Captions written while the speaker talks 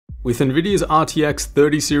With Nvidia's RTX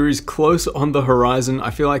 30 series close on the horizon,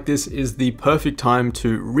 I feel like this is the perfect time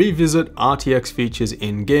to revisit RTX features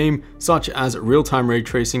in-game, such as real-time ray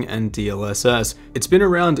tracing and DLSS. It's been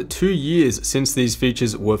around 2 years since these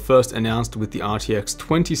features were first announced with the RTX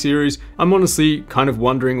 20 series. I'm honestly kind of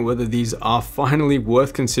wondering whether these are finally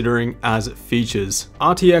worth considering as features.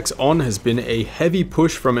 RTX On has been a heavy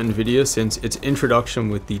push from Nvidia since its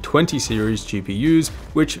introduction with the 20 series GPUs,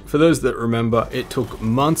 which, for those that remember, it took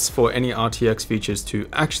months for any RTX features to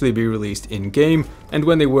actually be released in-game, and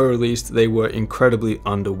when they were released, they were incredibly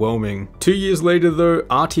underwhelming. 2 years later though,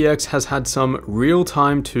 RTX has had some real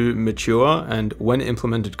time to mature, and when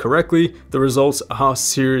implemented correctly, the results are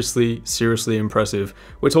seriously impressive.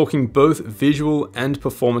 We're talking both visual and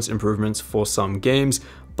performance improvements for some games,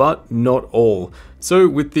 but not all. So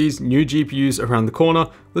with these new GPUs around the corner,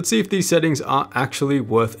 let's see if these settings are actually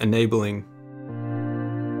worth enabling.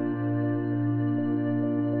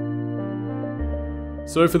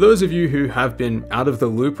 So for those of you who have been out of the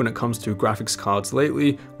loop when it comes to graphics cards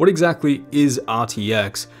lately, what exactly is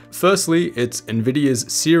RTX? Firstly, it's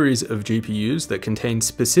Nvidia's series of GPUs that contain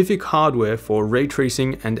specific hardware for ray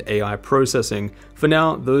tracing and AI processing. For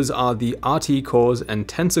now, those are the RT cores and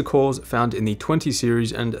Tensor cores found in the 20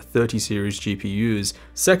 series and 30 series GPUs.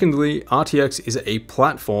 Secondly, RTX is a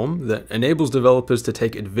platform that enables developers to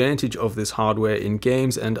take advantage of this hardware in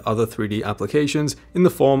games and other 3D applications in the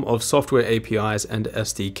form of software APIs and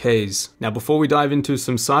SDKs. Now, before we dive into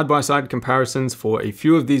some side-by-side comparisons for a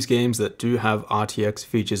few of these games that do have RTX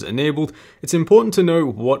features enabled, it's important to know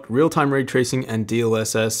what real-time ray tracing and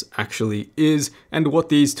DLSS actually is and what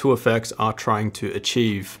these two effects are trying to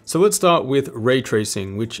achieve. So let's start with ray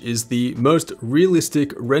tracing, which is the most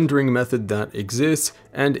realistic rendering method that exists,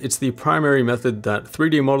 and it's the primary method that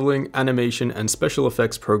 3D modeling, animation, and special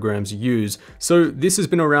effects programs use. So this has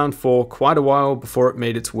been around for quite a while before it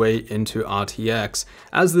made its way into RTX.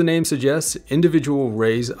 As the name suggests, individual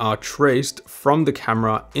rays are traced from the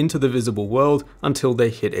camera into the visible world until they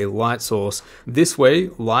hit a light source. This way,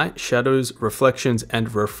 light, shadows, reflections,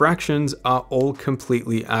 and refractions are all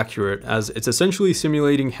completely accurate, as it's essentially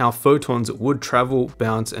simulating how photons would travel,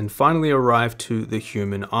 bounce, and finally arrive to the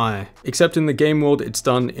human eye. Except in the game world, it's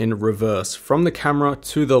done in reverse, from the camera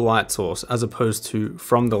to the light source, as opposed to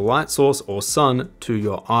from the light source or sun to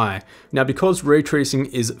your eye. Now, because ray tracing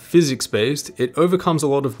is physics-based, it overcomes a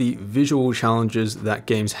lot of the visual challenges that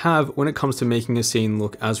games have when it comes to making a scene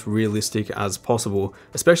look as realistic as possible,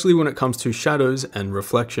 especially when it comes to shadows and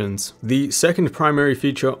reflections. The second primary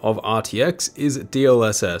feature of RTX is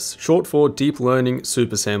DLSS, short for Deep Learning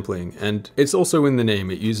Super Sampling, and it's also in the name.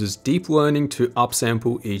 It uses deep learning to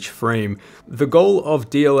upsample each frame. The goal of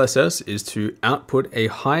DLSS is to output a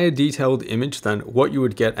higher detailed image than what you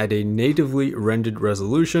would get at a natively rendered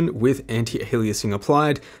resolution with anti-aliasing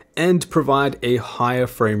applied, and provide a higher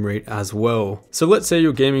frame rate as well. So let's say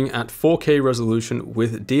you're gaming at 4K resolution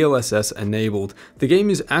with DLSS enabled. The game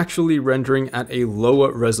is actually rendering at a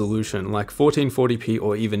lower resolution, like 1440p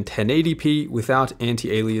or even 1080p without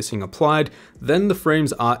anti-aliasing applied. Then the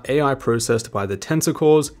frames are AI processed by the Tensor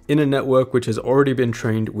cores in a network which has already been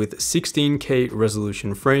trained with 16K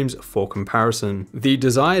resolution frames for comparison. The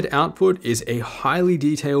desired output is a highly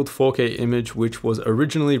detailed 4K image which was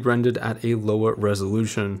originally rendered at a lower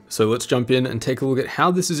resolution. So let's jump in and take a look at how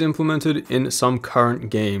this is implemented in some current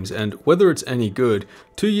games and whether it's any good.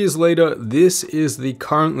 2 years later, this is the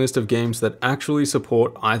current list of games that actually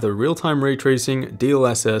support either real-time ray tracing,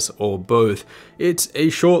 DLSS, or both. It's a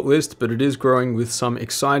short list, but it is growing with some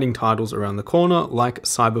exciting titles around the corner, like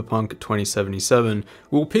Cyberpunk 2077.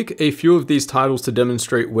 We'll pick a few of these titles to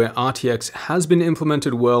demonstrate where RTX has been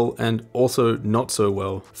implemented well and also not so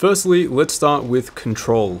well. Firstly, let's start with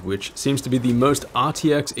Control, which seems to be the most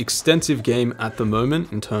RTX extensive game at the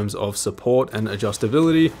moment in terms of support and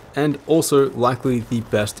adjustability, and also likely the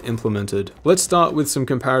best implemented. Let's start with some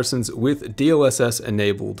comparisons with DLSS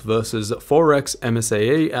enabled versus 4x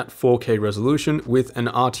MSAA at 4K resolution with an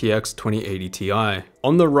RTX 2080 Ti.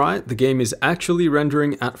 On the right, the game is actually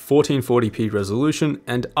rendering at 1440p resolution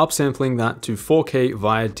and upsampling that to 4K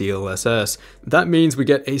via DLSS. That means we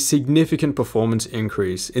get a significant performance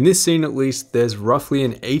increase. In this scene at least, there's roughly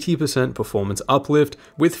an 80% performance uplift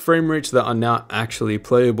with frame rates that are now actually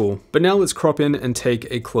playable. But now let's crop in and take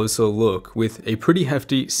a closer look with a pretty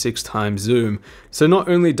hefty 6x zoom. So not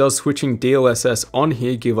only does switching DLSS on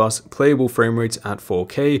here give us playable frame rates at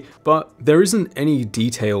 4K, but there isn't any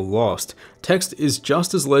detail lost. Text is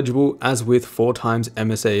just as legible as with 4x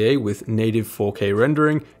MSAA with native 4K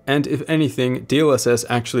rendering, and if anything, DLSS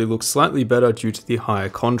actually looks slightly better due to the higher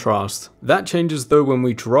contrast. That changes though when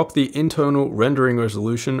we drop the internal rendering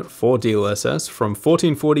resolution for DLSS from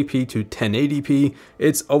 1440p to 1080p,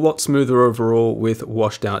 it's a lot smoother overall with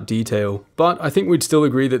washed out detail. But I think we'd still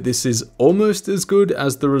agree that this is almost as good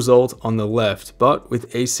as the result on the left, but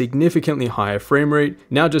with a significantly higher frame rate,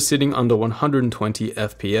 now just sitting under 120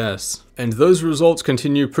 FPS. And those results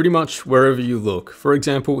continue pretty much wherever you look. For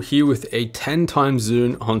example, here with a 10 times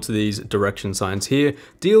zoom onto these direction signs here,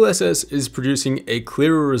 DLSS is producing a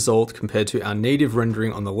clearer result compared to our native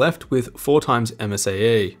rendering on the left with 4 times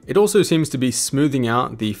MSAA. It also seems to be smoothing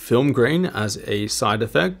out the film grain as a side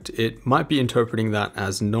effect. It might be interpreting that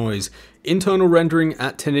as noise. Internal rendering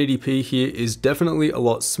at 1080p here is definitely a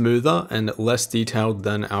lot smoother and less detailed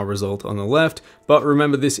than our result on the left, but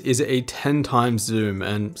remember this is a 10 times zoom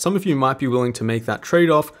and some of you might be willing to make that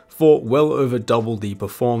trade-off for well over double the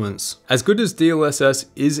performance. As good as DLSS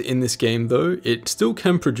is in this game though, it still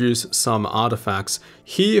can produce some artifacts.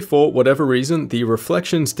 Here, for whatever reason, the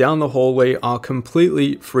reflections down the hallway are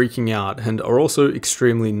completely freaking out and are also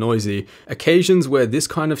extremely noisy. Occasions where this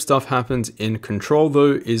kind of stuff happens in Control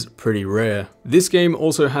though is pretty rare. This game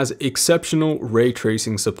also has exceptional ray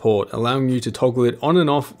tracing support, allowing you to toggle it on and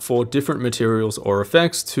off for different materials or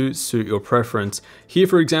effects to suit your preference. Here,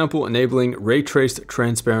 for example, enabling ray traced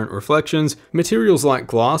transparent reflections, materials like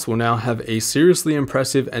glass will now have a seriously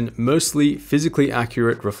impressive and mostly physically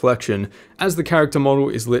accurate reflection. As the character model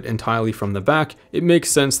is lit entirely from the back, it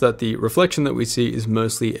makes sense that the reflection that we see is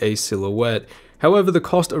mostly a silhouette. However, the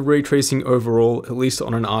cost of ray tracing overall, at least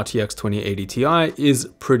on an RTX 2080 Ti, is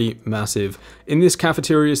pretty massive. In this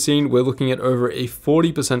cafeteria scene, we're looking at over a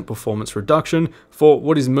 40% performance reduction for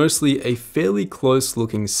what is mostly a fairly close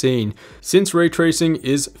looking scene. Since ray tracing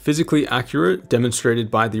is physically accurate, demonstrated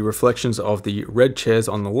by the reflections of the red chairs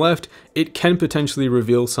on the left, it can potentially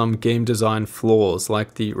reveal some game design flaws,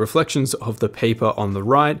 like the reflections of the paper on the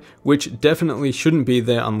right, which definitely shouldn't be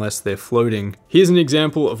there unless they're floating. Here's an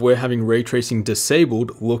example of where having ray tracing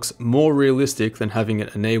disabled looks more realistic than having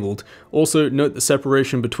it enabled. Also, note the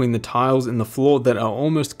separation between the tiles in the floor that are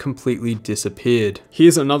almost completely disappeared.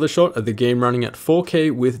 Here's another shot of the game running at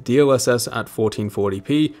 4K with DLSS at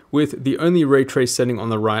 1440p, with the only ray trace setting on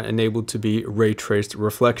the right enabled to be ray traced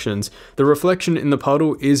reflections. The reflection in the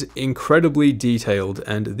puddle is incredibly detailed,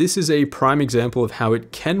 and this is a prime example of how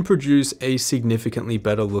it can produce a significantly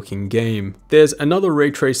better looking game. There's another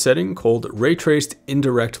ray trace setting called Raytraced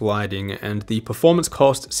Indirect Lighting, and the performance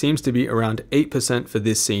cost seems to be around 8% for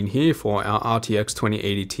this scene here for our RTX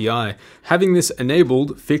 2080 Ti. Having this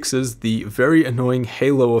enabled fixes the very annoying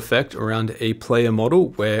halo effect around a player model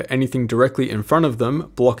where anything directly in front of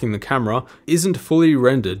them, blocking the camera, isn't fully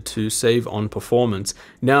rendered to save on performance.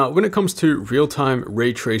 Now, when it comes to real-time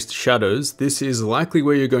ray traced shadows, this is likely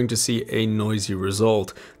where you're going to see a noisy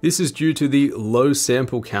result. This is due to the low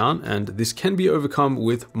sample count, and this can be overcome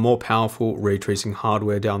with more powerful ray tracing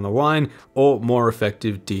hardware down the line or more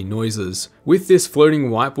effective denoisers. With this floating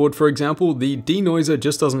whiteboard, for example, the denoiser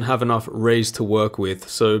just doesn't have enough rays to work with,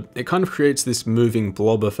 so it kind of creates this moving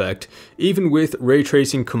blob effect. Even with ray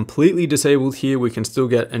tracing completely disabled here, we can still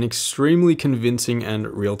get an extremely convincing and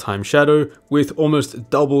real-time shadow with almost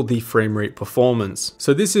double the frame rate performance.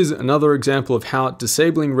 So this is another example of how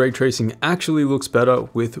disabling ray tracing actually looks better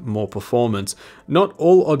with more performance. Not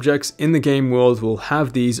all objects in the game world will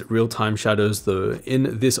have these real-time shadows though.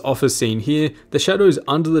 In this office scene here, the shadows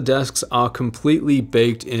under the desks are completely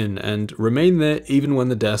baked in and remain there even when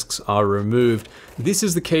the desks are removed. This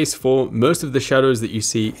is the case for most of the shadows that you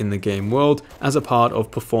see in the game world as a part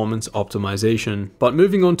of performance optimization. But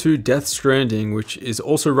moving on to Death Stranding, which is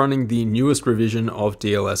also running the newest revision of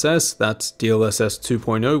DLSS, that's DLSS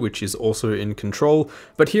 2.0, which is also in Control.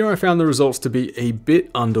 But here I found the results to be a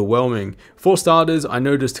bit underwhelming. For starters, I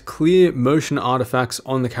noticed clear motion artifacts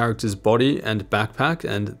on the character's body and backpack,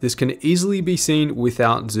 and this can easily be seen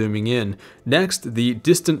without zooming in. Next, the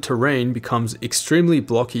distant terrain becomes extremely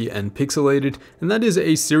blocky and pixelated, and that is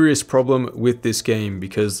a serious problem with this game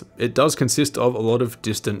because it does consist of a lot of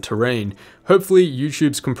distant terrain. Hopefully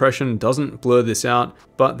YouTube's compression doesn't blur this out,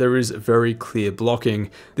 but there is very clear blocking.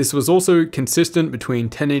 This was also consistent between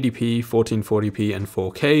 1080p, 1440p and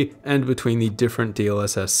 4K, and between the different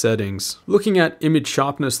DLSS settings. Looking at image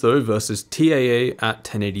sharpness though versus TAA at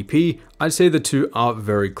 1080p, I'd say the two are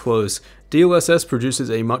very close. DLSS produces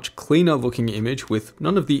a much cleaner looking image with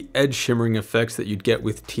none of the edge shimmering effects that you'd get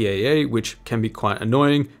with TAA, which can be quite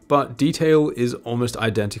annoying, but detail is almost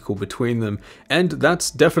identical between them. And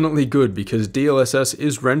that's definitely good because DLSS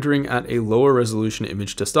is rendering at a lower resolution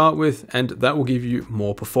image to start with, and that will give you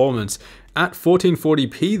more performance. At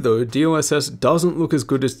 1440p though, DLSS doesn't look as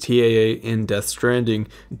good as TAA in Death Stranding.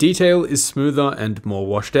 Detail is smoother and more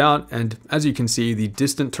washed out, and as you can see, the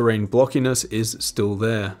distant terrain blockiness is still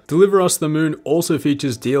there. Deliver Us the Moon also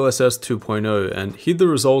features DLSS 2.0, and here the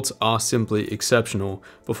results are simply exceptional.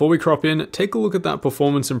 Before we crop in, take a look at that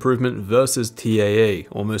performance improvement versus TAA,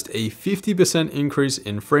 almost a 50% increase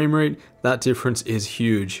in frame rate. That difference is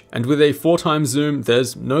huge. And with a 4x zoom,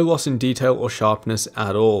 there's no loss in detail or sharpness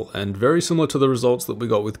at all, and very similar to the results that we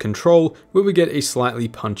got with Control, where we get a slightly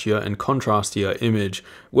punchier and contrastier image.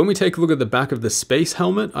 When we take a look at the back of the space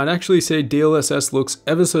helmet, I'd actually say DLSS looks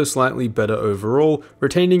ever so slightly better overall,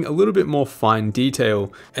 retaining a little bit more fine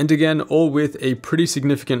detail. And again, all with a pretty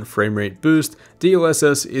significant frame rate boost.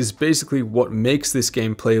 DLSS is basically what makes this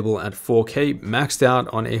game playable at 4K maxed out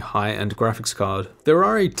on a high-end graphics card. There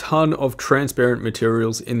are a ton of transparent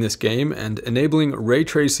materials in this game, and enabling ray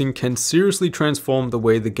tracing can seriously transform the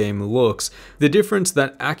way the game looks. The difference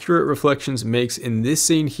that accurate reflections makes in this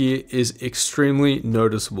scene here is extremely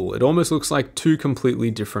noticeable. It almost looks like two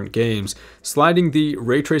completely different games. Sliding the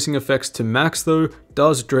ray tracing effects to max though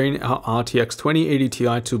does drain our RTX 2080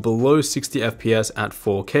 Ti to below 60 FPS at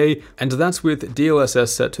 4K, and that's with DLSS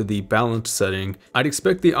set to the balanced setting. I'd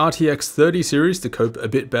expect the RTX 30 series to cope a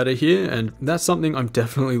bit better here, and that's something I'm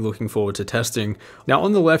definitely looking forward to testing. Now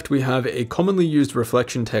on the left we have a commonly used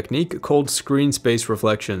reflection technique called screen space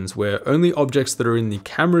reflections, where only objects that are in the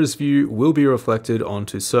camera's view will be reflected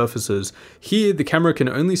onto surfaces. Here the camera can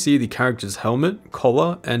only see the character's helmet,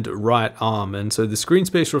 collar, and right arm, and so the screen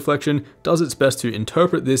space reflection does its best to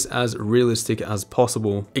interpret this as realistic as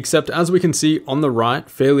possible. Except as we can see on the right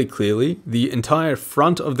fairly clearly, the entire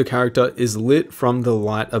front of the character is lit from the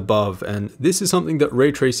light above, and this is something that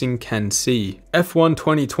ray tracing can see. F1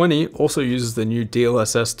 2020 also uses the new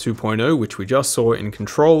DLSS 2.0, which we just saw in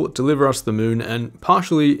Control, Deliver Us the Moon, and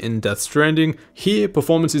partially in Death Stranding. Here,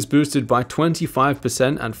 performance is boosted by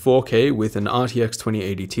 25% at 4K with an RTX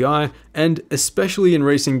 2080 Ti, and especially in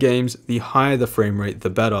racing games, the higher the frame rate, the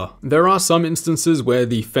better. There are some instances where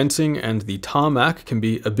the fencing and the tarmac can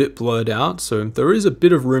be a bit blurred out, so there is a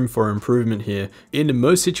bit of room for improvement here. In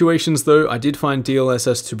most situations though, I did find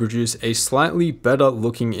DLSS to produce a slightly better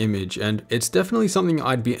looking image, and it's definitely something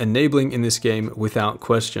I'd be enabling in this game without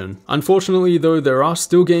question. Unfortunately though, there are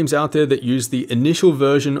still games out there that use the initial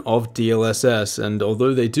version of DLSS, and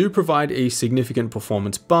although they do provide a significant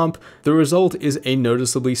performance bump, the result is a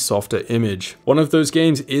noticeably softer image. One of those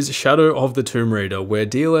games is Shadow of the Tomb Raider, where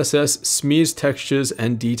DLSS smears textures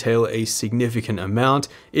and detail a significant amount.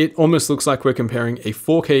 It almost looks like we're comparing a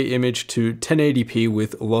 4K image to 1080p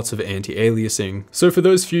with lots of anti-aliasing. So for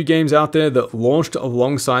those few games out there that launched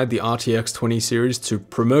alongside the RTX 20 series to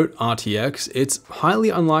promote RTX, it's highly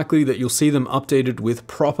unlikely that you'll see them updated with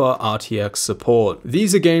proper RTX support.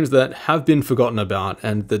 These are games that have been forgotten about,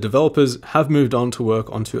 and the developers have moved on to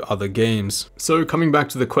work onto other games. So coming back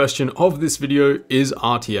to the question of this video, is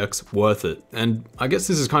RTX worth it? And I guess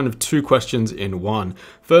this is kind of two questions in one.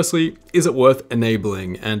 Firstly, is it worth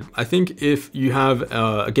enabling? And I think if you have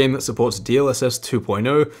a game that supports DLSS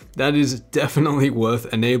 2.0, that is definitely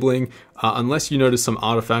worth enabling. Unless you notice some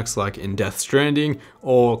artifacts like in Death Stranding,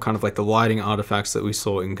 or kind of like the lighting artifacts that we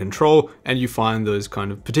saw in Control, and you find those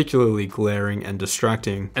kind of particularly glaring and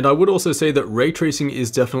distracting. And I would also say that ray tracing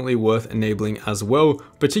is definitely worth enabling as well,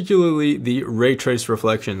 particularly the ray trace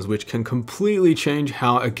reflections, which can completely change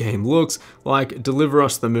how a game looks. Like Deliver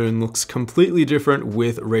Us the Moon looks completely different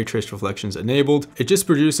with ray trace reflections enabled. It just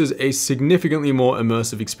produces a significantly more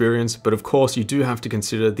immersive experience, but of course you do have to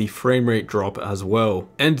consider the frame rate drop as well.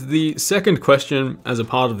 And the second question, as a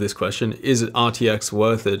part of this question, is RTX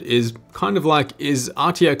worth it, is kind of like, is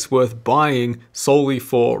RTX worth buying solely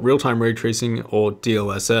for real-time ray tracing or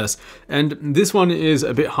DLSS? And this one is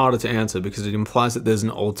a bit harder to answer because it implies that there's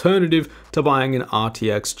an alternative to buying an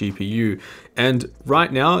RTX GPU. And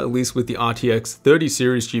right now, at least with the RTX 30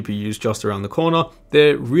 series GPUs just around the corner,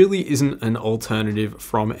 there really isn't an alternative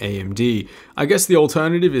from AMD. I guess the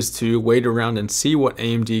alternative is to wait around and see what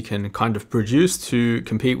AMD can kind of produce to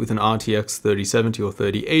compete with an RTX 3070 or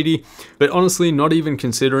 3080. But honestly, not even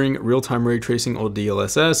considering real-time ray tracing or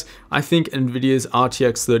DLSS, I think Nvidia's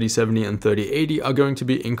RTX 3070 and 3080 are going to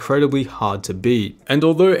be incredibly hard to beat. And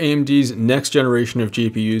although AMD's next generation of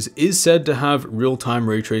GPUs is said to have real-time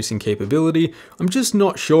ray tracing capability, I'm just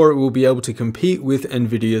not sure it will be able to compete with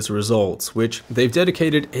Nvidia's results, which they've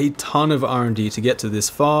dedicated a ton of R&D to get to this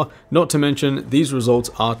far, not to mention these results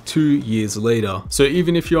are 2 years later. So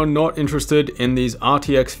even if you're not interested in these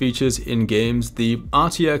RTX features in games, the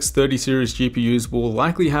RTX 30 series GPUs will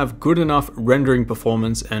likely have good enough rendering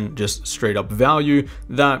performance and just straight up value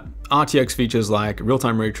that RTX features like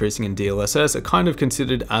real-time ray tracing and DLSS are kind of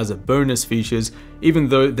considered as bonus features, even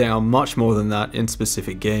though they are much more than that in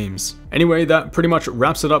specific games. Anyway, that pretty much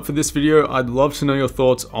wraps it up for this video. I'd love to know your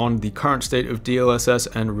thoughts on the current state of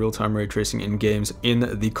DLSS and real-time ray tracing in games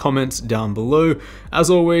in the comments down below. As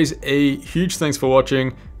always, a huge thanks for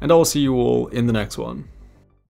watching, and I'll see you all in the next one.